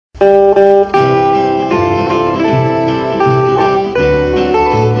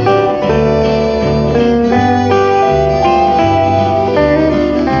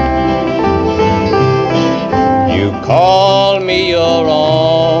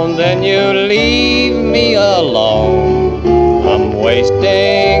when you leave me alone, I'm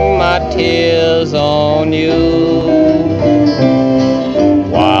wasting my tears on you.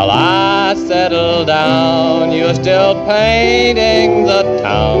 While I settle down, you're still painting the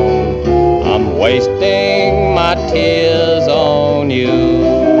town. I'm wasting my tears on you.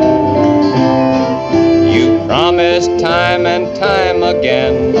 You promised time and time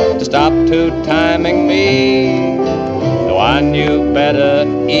again to stop two-timing me. Though I knew better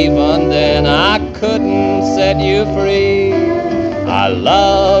even then, I couldn't set you free. I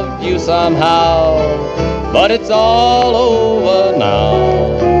loved you somehow, but it's all over now.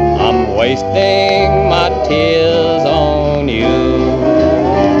 I'm wasting my tears on you.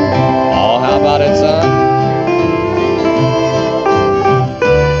 Oh, how about it, son?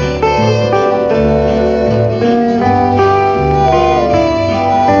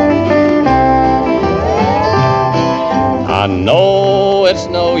 I know it's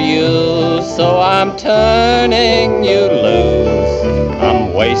no use, so I'm turning you loose.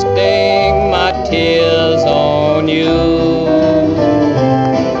 I'm wasting my tears on you.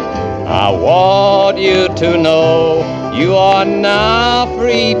 I want you to know you are now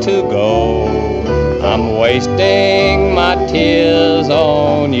free to go. I'm wasting my tears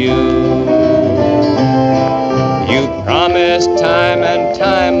on you. You promised time and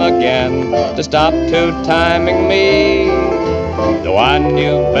time again to stop two-timing me. Though I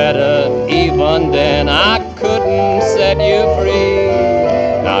knew better even then, I couldn't set you free.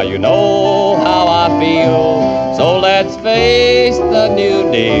 Now you know how I feel, so let's face the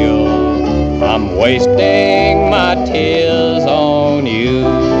new deal. I'm wasting my tears on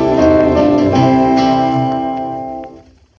you.